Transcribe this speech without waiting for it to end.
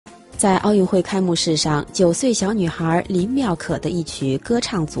在奥运会开幕式上，9岁小女孩林妙可的一曲《歌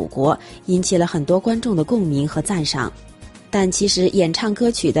唱祖国》引起了很多观众的共鸣和赞赏。但其实演唱歌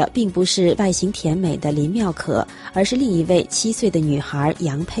曲的并不是外形甜美的林妙可，而是另一位7岁的女孩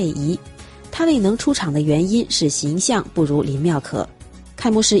杨佩仪。她未能出场的原因是形象不如林妙可。开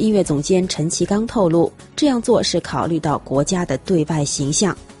幕式音乐总监陈其刚透露，这样做是考虑到国家的对外形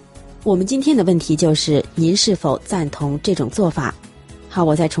象。我们今天的问题就是，您是否赞同这种做法？好，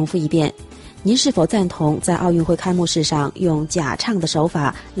我再重复一遍，您是否赞同在奥运会开幕式上用假唱的手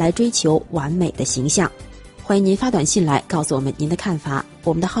法来追求完美的形象？欢迎您发短信来告诉我们您的看法，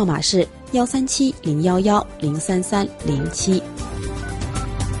我们的号码是137-011-03307。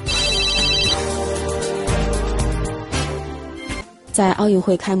在奥运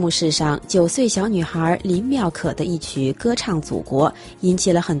会开幕式上，9岁小女孩林妙可的一曲《歌唱祖国》引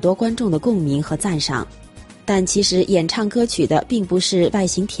起了很多观众的共鸣和赞赏。但其实演唱歌曲的并不是外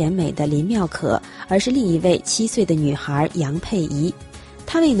形甜美的林妙可，而是另一位7岁的女孩杨佩仪。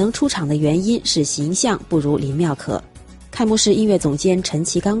她未能出场的原因是形象不如林妙可。开幕式音乐总监陈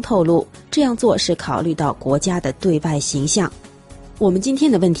其刚透露，这样做是考虑到国家的对外形象。我们今天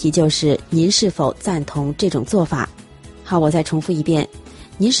的问题就是，您是否赞同这种做法？好，我再重复一遍，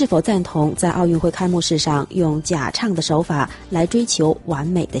您是否赞同在奥运会开幕式上用假唱的手法来追求完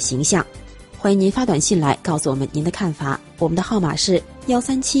美的形象？欢迎您发短信来告诉我们您的看法，我们的号码是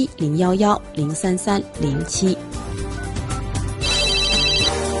137-011-03307。